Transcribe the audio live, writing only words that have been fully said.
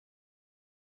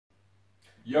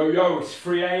Yo, yo, it's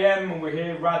 3 AM and we're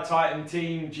here, RaddTitan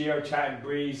team, Geo Chat and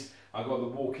Breeze. I've got the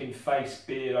walking face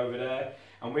beard over there.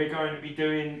 And we're going to be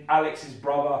doing Alex's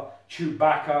brother,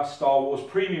 Chewbacca, Star Wars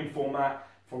premium format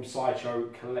from Sideshow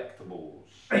Collectibles.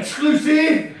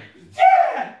 Exclusive!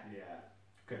 Yeah! Yeah.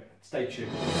 Okay. Stay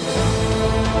tuned.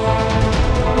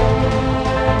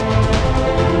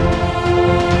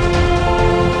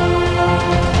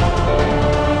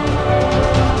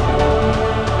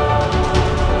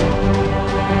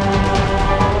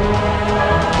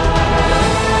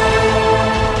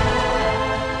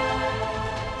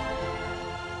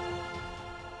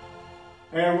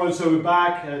 Hey everyone, so we're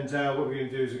back, and what we're going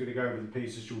to do is we're going to go over the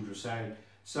piece as George was saying.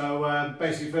 So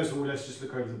basically, first of all, let's just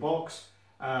look over the box.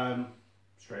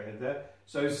 Straight ahead there.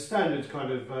 So it's a standard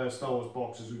kind of Star Wars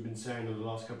box, as we've been saying in the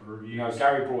last couple of reviews. You know,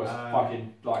 Gary brought us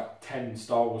fucking like 10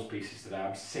 Star Wars pieces today.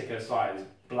 I'm sick of the sight of this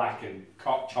black and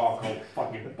charcoal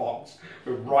fucking box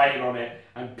with writing on it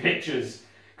and pictures.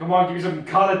 Come on, give me some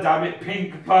colour, damn it.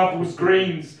 Pink, purples,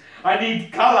 greens. I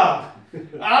need colour.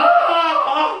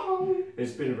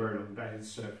 It's been a very long day,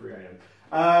 it's 3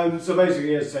 AM. So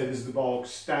basically, as I say, this is the box,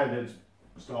 standard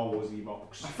Star Wars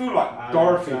box. I feel like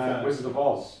Dorothy from Wizard of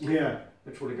Oz. Yeah,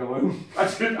 that's where to go home.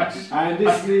 And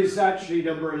this is actually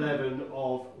number 11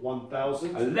 of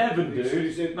 1,000. 11,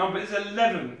 dude? No, but it's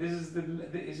 11.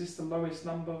 Is this the lowest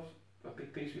number of a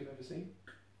big piece we've ever seen?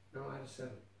 No, I had a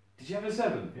 7. Did you have a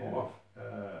 7? Yeah. What?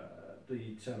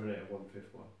 The Terminator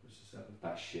 1/5 one was a 7.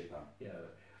 That's shit, though. Yeah.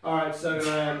 Alright, so,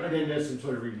 and then there's some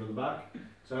sort of reading on the back.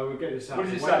 So we'll get this out. What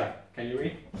does it say? Can you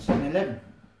read? 7-11.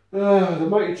 The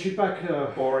mighty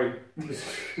Chewbacca. Boring.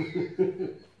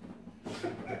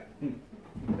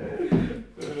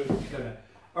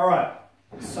 Alright,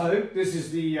 so this is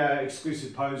the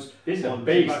exclusive pose. This is a on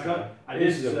beast. Chewbacca, and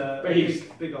This is a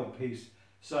beast. big old piece.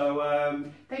 So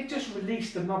They've just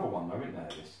released another one, though, haven't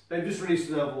they? they've just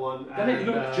released another one. Doesn't it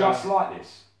look just like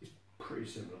this? It's pretty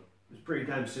similar. It's pretty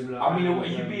damn similar. I mean, are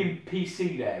you being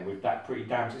PC there with that pretty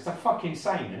damn... It's a fucking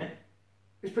same, isn't it?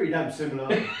 It's pretty damn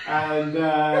similar, and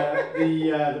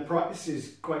the price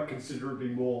is quite considerably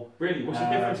more. Really? What's the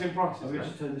difference in prices? Have we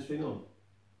actually turned this thing on?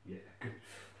 Yeah. Good.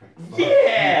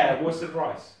 Yeah! What's the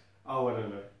price? Oh, I don't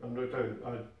know. I don't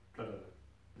know.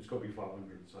 It's got to be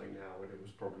 500 and something now, and it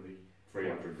was probably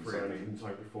 300 and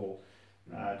something before.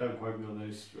 Don't quote me on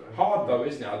those. Hard though,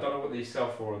 isn't it? I don't know what these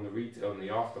sell for on the retail, on the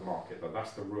aftermarket, but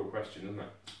that's the real question, isn't it?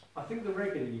 I think the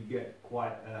regular you get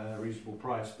quite a reasonable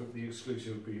price, but the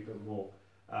exclusive would be a bit more,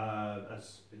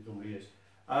 as it normally is.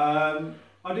 I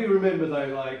do remember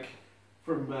though, like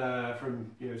from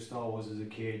you know, Star Wars as a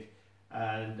kid,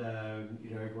 and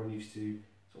you know, everyone used to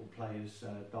sort of play as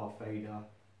Darth Vader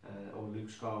or Luke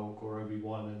Skywalker or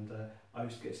Obi-Wan, and I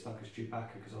used to get stuck as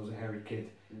Chewbacca because I was a hairy kid.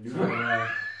 So,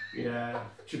 yeah,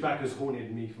 Chewbacca's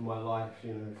haunted me for my life,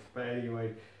 you know. But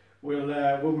anyway, we'll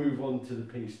move on to the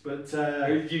piece. But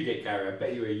who did you get, Gary? I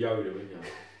bet you were Yoda, wouldn't you?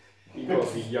 You got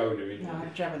to be Yoda, didn't you? No,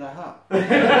 Jabba the Hutt.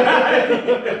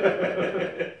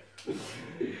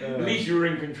 At least you were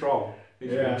in control. At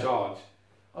least you were in charge.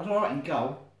 I was alright in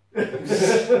goal.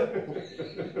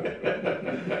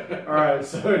 Alright,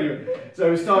 so anyway, so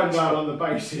we're starting down on the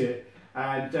base here,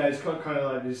 and it's got kind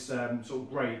of like this sort of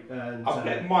grate. And I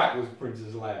bet Mike was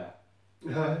Princess Leia.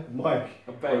 Mike,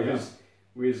 I bet he was.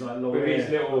 with his like long With hair, his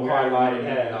little highlighted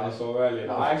hair that I saw earlier.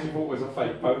 That I actually thought was a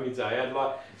fake ponytail. He had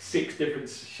like 6 different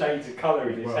shades of colour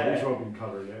in his hair. He's Robin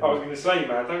colouring it. I was going to say,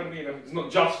 man, don't you know, it's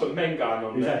not just for men going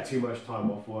on He's there. had too much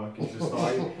time off work. He's just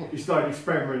like he started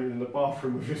experimenting in the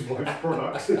bathroom with his wife's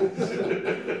products.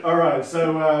 All right,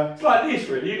 so it's like this,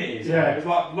 really, isn't it? Yeah. It's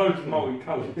like loads of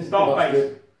multi-coloured. Start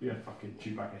base. Yeah, fucking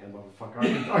Chewbacca head,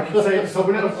 motherfucker. I can say it to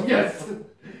someone else. Yes.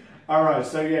 All right,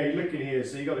 so yeah, you're looking here.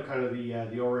 So you got the kind of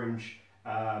the orange.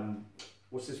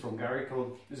 What's this from, Gary? Come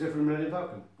on. Is it from Millennium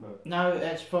Falcon? No. No,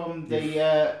 that's from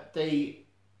the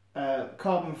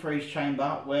carbon freeze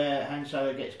chamber where Han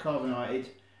Solo gets carbonated,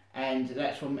 and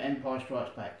that's from Empire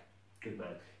Strikes Back. Good man.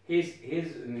 Here's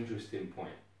an interesting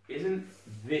point. Isn't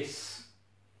this...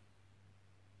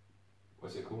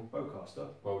 What's it called? Bowcaster.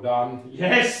 Well done.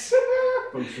 Yes!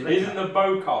 Isn't the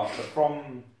bowcaster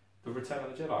from the Return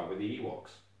of the Jedi with the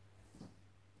Ewoks?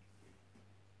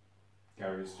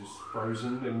 Gary's just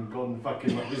frozen and gone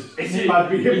fucking like this. Is it? Might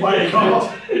be hit by a car.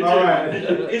 Alright.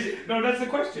 Is it? No, that's the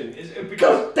question. Is it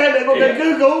because... God damn it, I'm on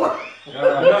Google!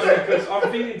 No, because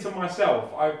I'm thinking to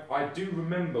myself, I do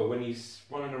remember when he's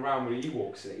running around with the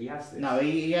Ewoks that he has this. No,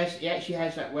 he actually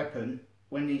has that weapon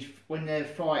when they're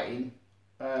fighting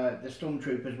the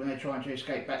stormtroopers when they're trying to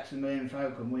escape back to the Millennium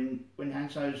Falcon, when Han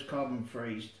Solo's carbon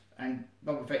freezed and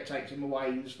Boba Fett takes him away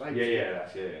in the space. Yeah,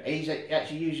 that's. He's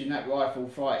actually using that rifle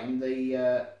fighting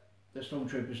the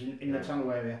stormtroopers in the tunnel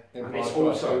area. And this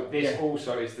also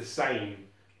is the same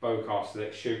bowcaster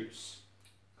that shoots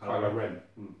Kylo Ren.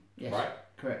 Yes, right?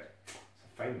 correct. It's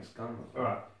a famous gun.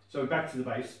 Alright, so back to the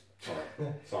base.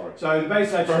 Sorry. So the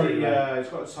base actually, it's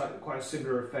got quite a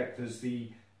similar effect as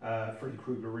the Freddy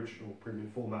Krueger original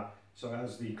premium format. So it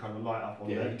has the kind of light up on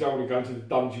there. You don't want to go into the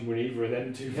dungeon with either of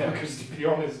them two fuckers, to be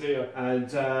honest here. And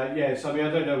so I mean,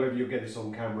 I don't know whether you'll get this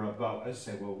on camera, but as I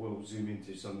said, we'll zoom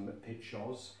into some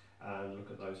pictures and look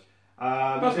at those.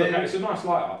 It's a nice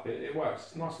light up. It works.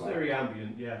 It's a nice light. Very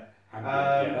ambient, yeah.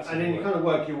 Ambient, and then you kind of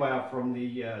work your way up from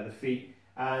the feet,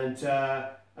 and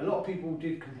a lot of people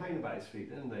did complain about his feet,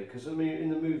 didn't they? Because I mean, in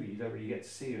the movie, you don't really get to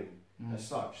see them as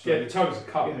such. So, the toes are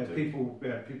covered. People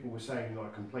were saying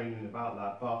like complaining about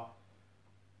that, but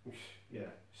yeah,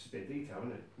 it's a bit of detail,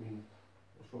 isn't it? I mean,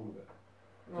 what's wrong with it?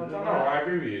 I don't know. I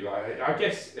agree with you. Like, I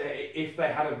guess if they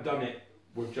had have done it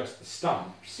with just the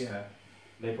stumps,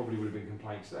 there probably would have been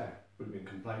complaints there. Would have been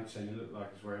complaints saying you look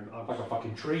like he's wearing like a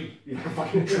fucking tree. Yeah. A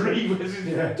fucking tree with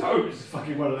his toes. It's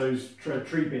fucking one of those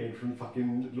tree beard from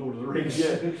fucking Lord of the Rings.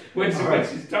 Yeah. Where's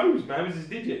his toes, man? Where's his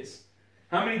digits?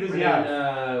 How many does he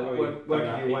have?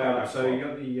 Working your way up. So you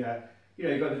got the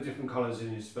you got the different colours in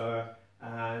his fur,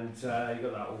 and you got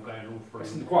that all going all through.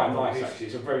 It's quite nice actually.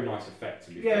 It's a very nice effect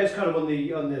to be fair. It's kind of on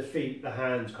the feet, the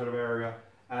hands kind of area,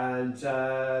 and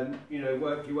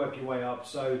work your way up.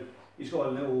 So he's got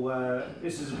a little.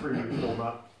 This is a premium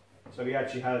format, so he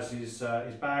actually has his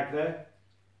bag there,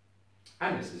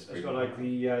 and this is. It's got like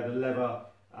the leather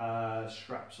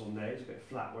straps on there. It's a bit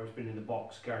flat where it's been in the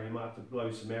box. Gary, you might have to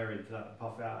blow some air into that and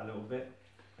puff it out a little bit.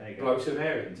 There you go. Blow some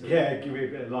air into it. Yeah, give me a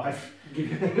bit of life.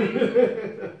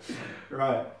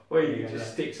 Right. Well, you can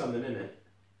just stick something in it.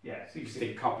 Yeah, so you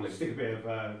stick a couple of. Stick a bit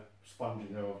of sponge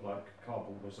in there, of like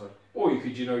cardboard or something. Or you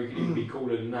could even be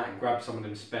cooler than that and grab some of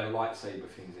them spare lightsaber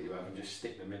things that you have and just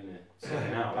stick them in there,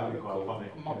 sticking out. That'd be quite funny.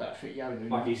 Might that fit Yoda?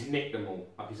 Like he's nicked them all,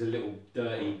 like he's a little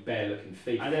dirty, bare-looking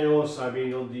thief. And then also, I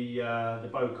mean, on the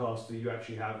bowcaster, you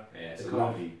actually have it's a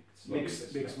lovely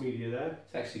mixed media there.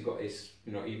 It's actually got its,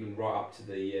 even right up to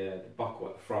the buckle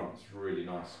at the front. It's really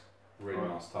nice,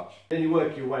 nice touch. Then you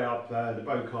work your way up the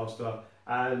bowcaster,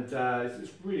 and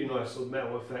it's really nice sort of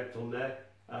metal effect on there.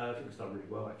 I think it's done really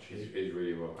well actually. It's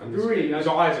really well. And his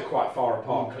eyes are quite far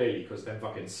apart clearly because they're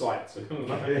fucking sights.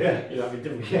 Having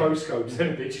different postcodes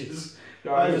and bitches.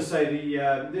 As I say,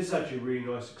 this is actually a really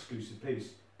nice exclusive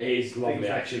piece. It is lovely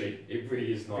actually. It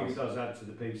really is nice. I think it does add to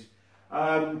the piece.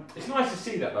 It's nice to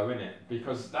see that though, isn't it?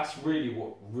 Because that's really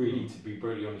to be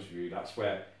brutally honest with you, that's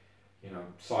where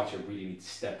Sideshow really need to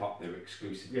step up their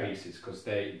exclusive pieces because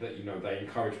they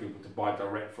encourage people to buy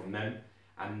direct from them,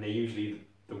 and they're usually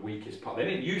the weakest part. They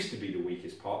didn't used to be the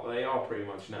weakest part, but they are pretty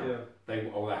much now. Yeah. They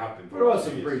have been. There are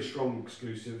some pretty strong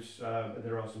exclusives, and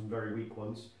there are some very weak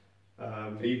ones.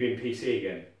 Are you being PC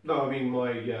again? No, I mean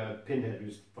my Pinhead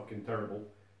was fucking terrible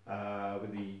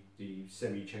with the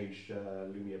semi-changed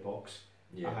Lumia box.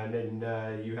 Yeah. And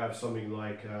then you have something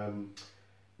like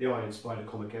the Iron Spider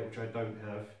comic which I don't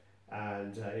have.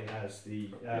 And it has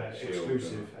the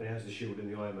exclusive, and it has the shield and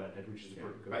the Iron Man head, which is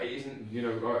pretty good. But it isn't,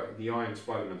 the Iron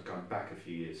Spider-Man's going back a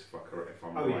few years, if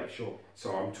I'm right. Yeah, sure.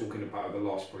 So I'm talking about the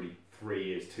last probably 3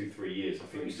 years, 2-3 years. I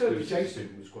think the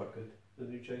Jason was quite good. The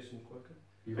new Jason was quite good.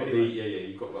 You've got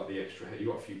you've got like the extra. You've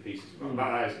got a few pieces of that.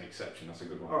 That is an exception. That's a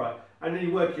good one. All right, and then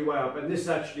you work your way up, and this is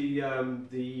actually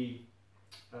the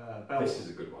belt. This is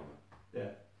a good one.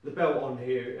 Yeah, the belt on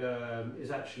here is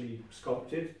actually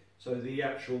sculpted. So the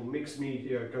actual mixed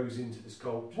media goes into the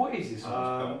sculpt. What is this?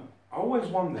 I always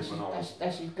wondered when I was.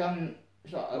 That's his gun.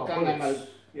 It's like a gun ammo.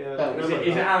 Yeah. Belt. Is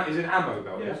it an ammo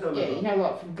belt? Yeah,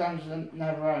 like from Guns of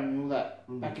Navarone and all that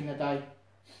back in the day.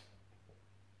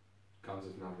 Guns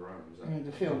of Navarone, was that? In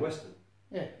the film. Western.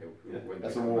 Yeah.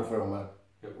 That's a war film, man.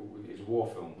 It's a war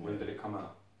film. When did it come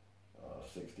out?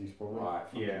 60s probably. Right.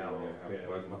 Yeah.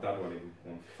 Well, my dad won't even.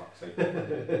 For fuck's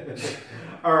sake.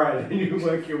 All right, then you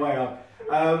work your way up.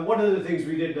 One of the things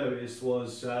we did notice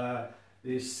was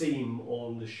this seam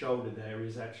on the shoulder there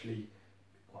is actually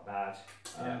quite bad.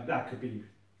 That could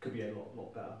be a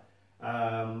lot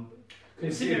better.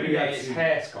 Considering that it's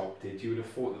hair sculpted, you would have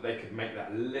thought that they could make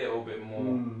that a little bit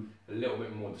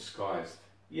more disguised.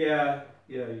 Yeah,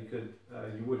 you could.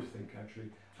 You would think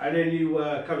actually. And then you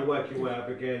kind of work your way up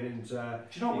again, and do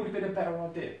you know what would have been a better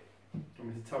idea? I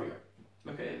mean to tell you,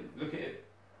 look at it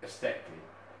aesthetically.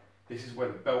 This is where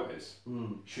the belt is.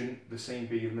 Shouldn't the seam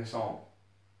be in this arm?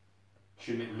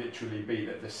 Shouldn't it literally be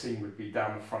that the seam would be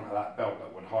down the front of that belt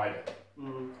that would hide it?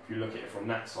 If you look at it from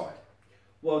that side.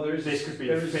 Well, this could be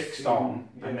a fixed arm,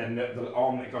 and then the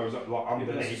arm that goes up like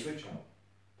underneath. Switch out.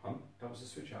 Pardon? That was the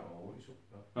switch out arm. What are you talking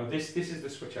about? No, this is the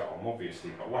switch out arm,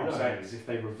 obviously. But what I I'm know. saying is, if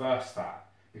they reverse that,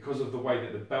 because of the way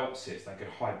that the belt sits, they could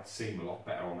hide the seam a lot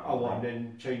better on that. Oh, arm. and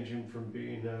then change him from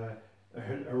being a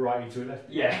righty to a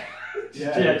lefty. Yeah.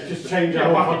 Yeah, just change Yeah,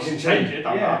 it. fucking change it.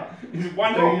 Don't Yeah.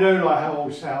 Why So not? you know, like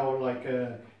how like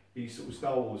these sort of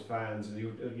Star Wars fans and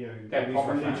you know They're these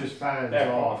proper religious fans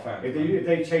They're are. proper fans, If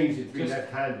they change it to be Just-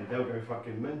 left-handed, they'll go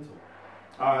fucking mental.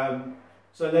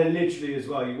 So then, literally as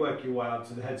well, you work your way up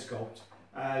to the head sculpt,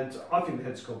 and I think the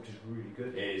head sculpt is really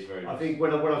good. It is very I nice. think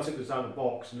when I took this out of the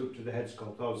box and looked at the head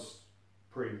sculpt, I was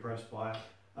pretty impressed by it.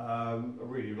 I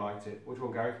really liked it. What do you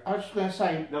want, Gary? I was just going to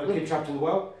say. Another kid trapped in the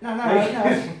well? No.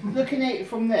 Looking at it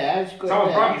from there, it's got Someone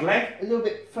it broke there, his leg. a little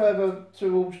bit further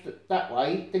towards that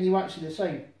way, then you won't see the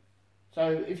seam. So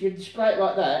if you display it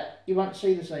like that, you won't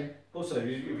see the seam. Also, if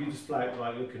you display it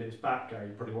like looking at his back, Gary,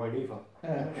 you probably won't either.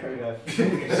 True. If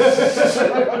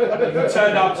you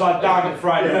turned upside down and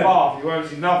throw it in the bath, you won't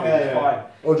see nothing. Yeah, It's yeah. fine.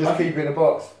 Or just keep it in a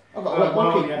box. I've got a My wet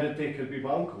uncle bucket. had a dick, it'd be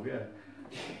my uncle, yeah.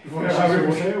 Is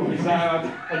that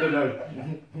I don't know.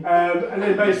 And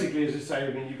then basically, as I say,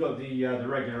 I mean, you've got the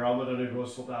regular arm. I don't know if you want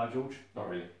to sort that out, George. not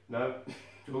really? No?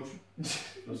 George?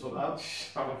 You want to sort that out?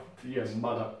 Shut up. Yes,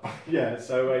 mother. Yeah,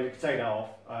 so you can take that off.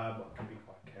 I can be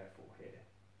quite careful here.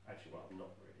 Actually, well, I'm not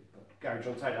really. But Gary, do you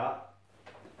want to take that?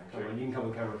 Come on, you can come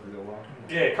on camera for a little while.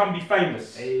 Yeah, come be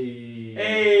famous. Hey.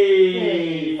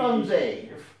 Hey, Fonzie.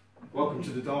 Welcome to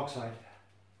the dark side.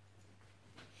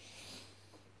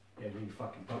 Yeah, you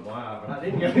fucking put my eye out, that,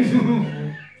 didn't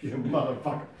you? You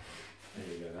motherfucker.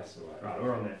 There you go, that's alright. Right,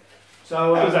 we're on there.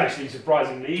 So, That was actually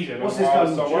surprisingly easy. what's That's this why I gun?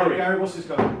 was so Jerry, worried. Gary, what's this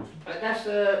gun called? That's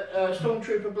the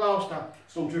Stormtrooper Blaster.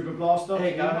 Stormtrooper Blaster.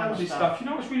 There you go. All this stuff. You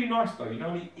know what's really nice though? You know,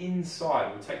 on the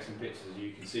inside, we'll take some pictures as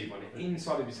you can see, on the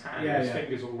inside of his hand, Yeah, his yeah.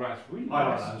 fingers all around. It's really I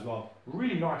like nice. that as well.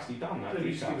 Really nicely done, that. You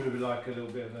just detail. give it like a little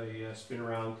bit of a spin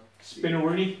around. Spinner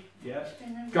really. Yeah.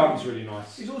 Gun's really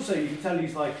nice. He's also, you can tell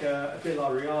he's like a bit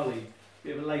like Riali, a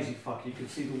bit of a lazy fuck. You can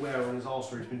see the wear on his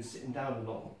arse where he's been sitting down a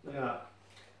lot. Look at that.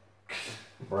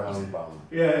 Brown bum.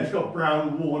 Yeah, he's got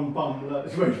brown, worn bum.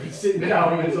 That's where he's been sitting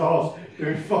down on his arse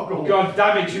doing fuck all. God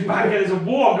damn it, Chewbacca, there's a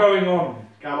war going on.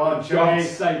 Come on, God's Johnny.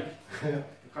 sake. I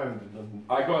haven't done.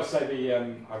 I gotta say, I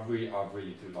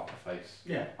really do like the face.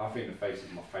 Yeah. I think the face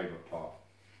is my favourite part.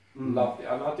 Mm. Loved it.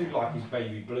 And I do like his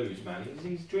baby blues, man.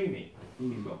 He's dreamy.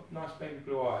 He's Mm. got nice baby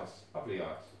blue eyes. Lovely eyes.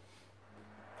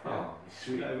 Yeah. Oh, he's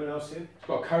sweet. Anyone else here? He's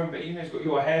got a comb, but you know, he's got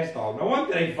your hairstyle. No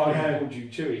wonder they fucking Yeah. called you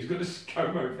Chewy. He's got this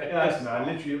comb over there. Yes, man.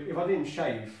 Literally, if I didn't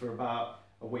shave for about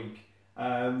a week,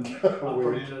 I'd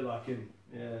probably look like him.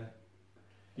 Yeah.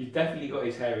 You've definitely got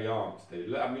his hairy arms, dude.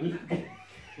 Look, I mean, look.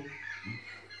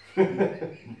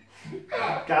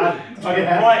 God, I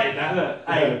get right in that. Look,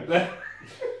 hey, look.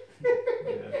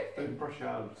 Yeah. Don't brush it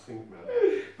out of the sink,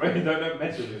 man. Brendan, don't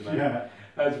measure with me, man. Yeah.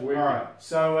 That's weird. Alright,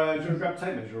 so do you want to grab a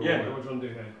tape measure or Yeah. what do you want to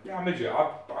do here? Yeah, I measure.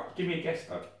 Give me a guess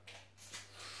though.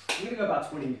 I'm going to go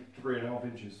about 23.5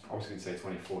 inches. I was going to say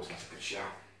 24, so that's a good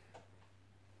shout.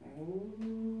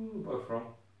 Ooh, both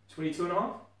wrong. 22 and a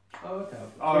half? Oh, okay.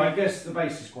 Oh, I guess the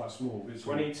base is quite small. But it's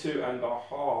 22 and a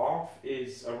half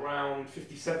is around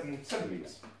 57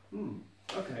 centimetres. Hmm.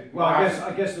 Okay. Well, Wow.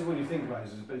 I guess that when you think about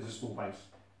it, it's a small base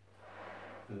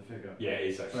for the figure. Yeah, it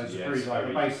is So actually. it's Yeah, pretty it's like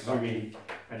the very- base is only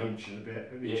an inch and a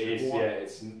bit. An Yeah, inch it and is. a Yeah,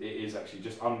 quarter. it is actually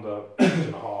just under an inch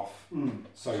and a half. Mm.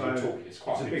 So, So you're talking. It's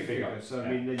quite It's a big figure. So yeah.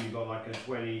 I mean, then you've got like a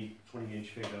 20 inch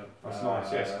figure. That's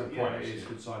nice, yeah, it's a good point, Yeah, it is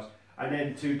actually. good size. And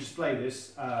then to display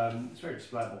this, it's very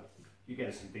displayable. You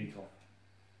get some detail.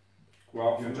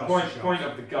 Well, You from the adjust point, the shots. point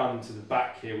of the gun to the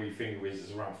back here where your finger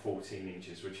is around 14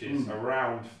 inches, which is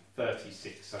around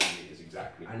 36 centimetres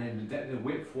exactly. And then the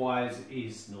width wise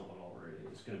is not a lot really.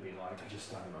 It's going to be like I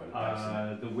just don't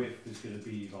know. the width is going to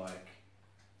be like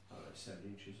I don't know, 7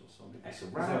 inches or something. It's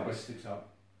Is around. that what sticks up?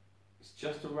 It's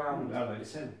just around. No,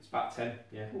 it's 10. It's about 10.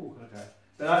 Yeah. Ooh, okay.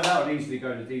 But that would easily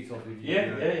go into detail if you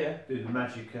Yeah. do the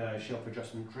magic shelf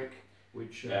adjustment trick,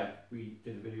 which we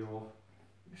did a video of.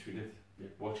 Yes, we did.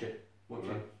 Watch it. Watch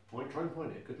it. Try and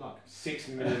find it. Good luck.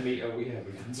 6mm. We've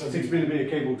done 6mm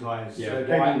cable ties. Yeah,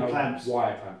 cable clamps.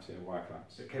 Wire clamps. Yeah, wire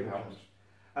clamps. Cable Helps.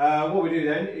 clamps. What we do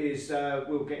then is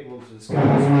we'll get him onto the scales.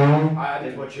 I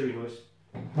There's did. my chewy noise.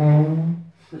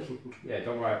 Yeah,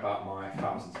 don't worry about my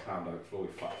thousands of pound oak floor, you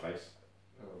fuckface.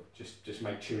 Just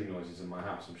make chewing noises in my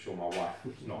house. I'm sure my wife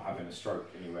is not having a stroke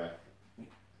anywhere.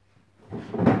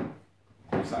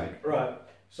 What's that? Right.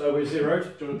 So we're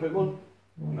zeroed. Do you want to put one?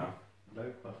 No. No.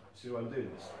 Well, see what I'm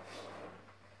doing this.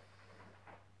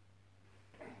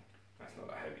 That's not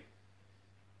that heavy.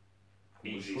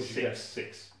 What's Easy. your Six. guess?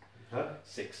 Six. Huh?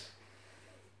 6.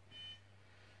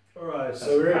 Alright,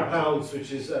 so we're in pounds,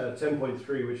 which is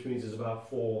 10.3, which means it's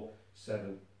about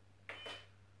 4.7.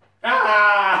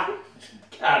 Ah!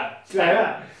 God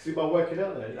Yeah, see by working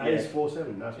out there. That Yeah. is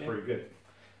 4.7, that's pretty good.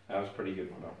 That was pretty good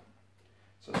one though.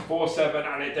 So it's 4.7,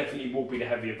 and it definitely will be the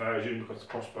heavier version because the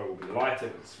crossbow will be lighter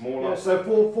but smaller. Yeah, so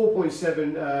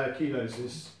 4.7 kilos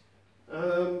is,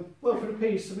 well, for the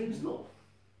piece, I mean, it's not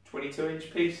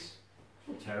 22-inch piece.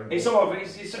 not terrible. It's all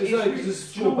it's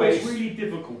small always base. really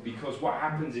difficult because what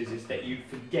happens is that you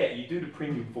forget, you do the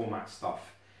premium format stuff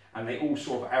and they all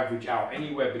sort of average out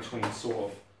anywhere between sort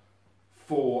of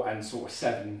 4 and sort of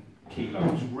 7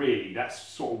 kilos really. That's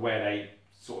sort of where they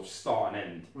sort of start and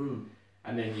end. Mm.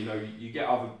 And then you get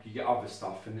other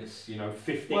stuff and it's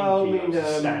 15 Well, I kilos mean,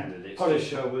 is standard. It's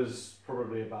Punisher was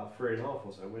probably about 3.5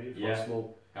 or so, wasn't he? Yeah.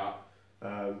 Small. Yeah.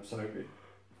 So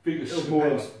Figures it'll smaller.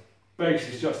 depend. Base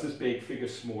is just as big,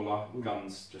 figures smaller,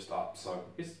 guns just up. So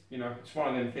it's it's one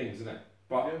of them things, isn't it?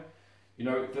 But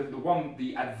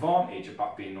the advantage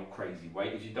about being not crazy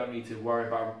weight is you don't need to worry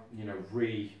about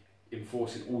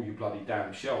reinforcing all your bloody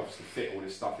damn shelves to fit all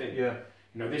this stuff in. Yeah.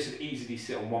 This would easily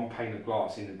sit on one pane of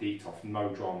glass in the DTOF, no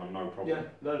drama, no problem. Yeah.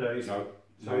 No. He's, No.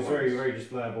 so it's very, very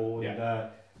displayable, and Yeah.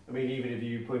 I mean, even if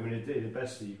you put him in a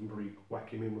best, you can probably whack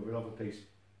him in with another piece.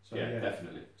 So Yeah,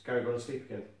 definitely. Let's go on sleep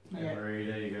again. Yeah. There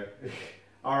you go.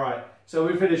 All right, so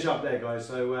we finish up there, guys.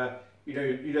 So you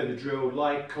know the drill.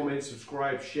 Like, comment,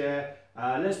 subscribe, share.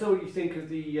 Let us know what you think of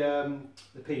the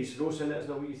piece, and also let us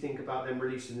know what you think about them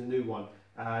releasing the new one.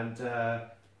 And do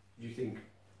you think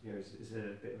it's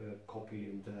a bit of a copy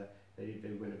and they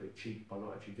went a bit cheap by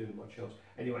not actually doing much else?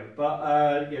 Anyway,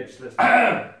 but yeah, just let's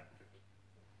know.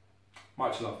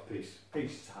 Much love, peace.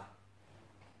 Peace.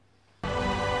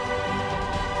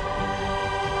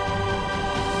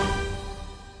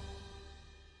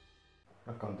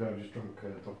 I can't do it, I just drunk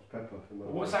Dr. Pepper.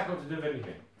 What's that got to do with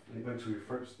anything? It makes your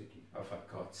throat sticky. Oh, for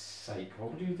God's sake!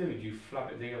 What would you do? Do you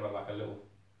flap it together like a little?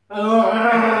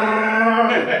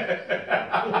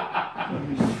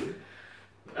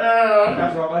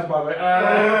 That's right. That's my way.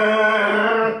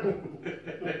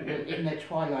 In the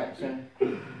twilight zone.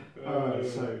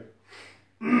 So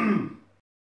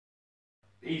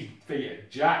He's feet are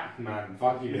jacked, man.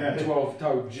 Fucking Yeah.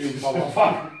 12-toed Jew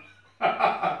motherfucker.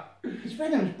 It's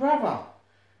Venom's brother.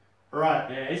 right,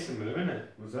 Yeah, it's similar, isn't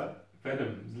it? what's that?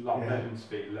 Venom's like Yeah. Venom's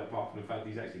feet, apart from the fact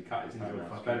he's actually cut his He's nose your out.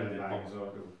 fucking Venom did bag pop- as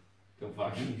well.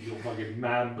 Your fucking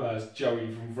man burst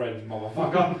Joey from Friends,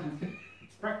 motherfucker.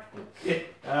 It's practical. Yeah.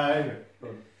 Anyway,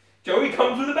 Joey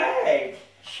comes with a bag.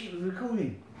 Shit, we're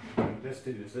recording. let's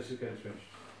do this. Let's just get this finished.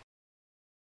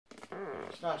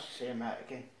 It's nice to see him out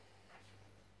again.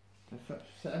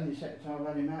 The only second time I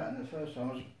ran him out, and the first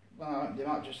time I opened him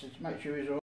up just to make sure he's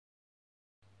all.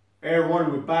 Hey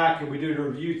everyone, we're back and we're doing a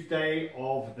review today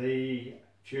of the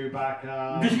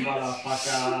Chewbacca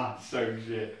motherfucker. So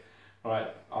shit. Alright,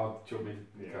 do you want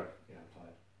me to go? Yeah,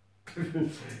 I'm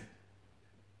tired.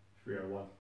 301.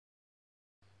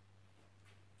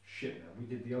 Shit, man, we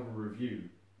did the other review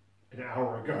an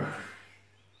hour ago.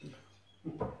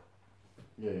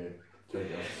 Yeah. There you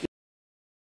go.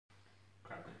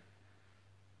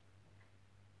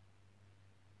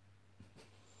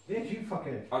 Yeah, you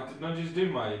fucking. I did not just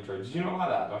do my intro. Did you not like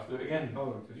that? Do I have to do it again?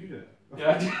 Oh, did you do it?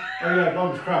 Yeah. Oh yeah,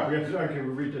 mum's crap. We have to, okay, we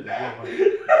redid that.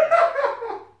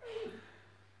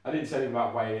 I didn't say anything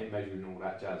about weighing it, measuring, and all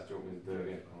that jazz. Do you want me to do it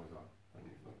again? I was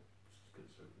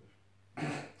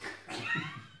like,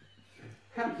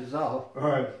 How bizarre.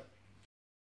 Alright.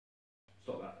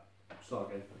 Stop that. Start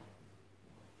again.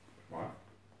 right.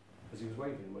 As he was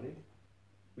waving, wasn't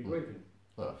he? Were you waving?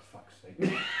 Oh. Fuck's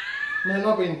sake. Man,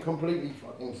 I've been completely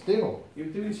fucking still. You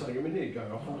were doing something a minute ago.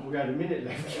 I thought we had a minute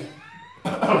left.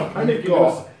 And you've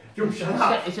got, Shut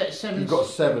up. Is that 7? you've got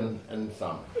 7 and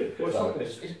some. What's So- up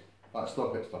this? Right,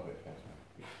 stop it.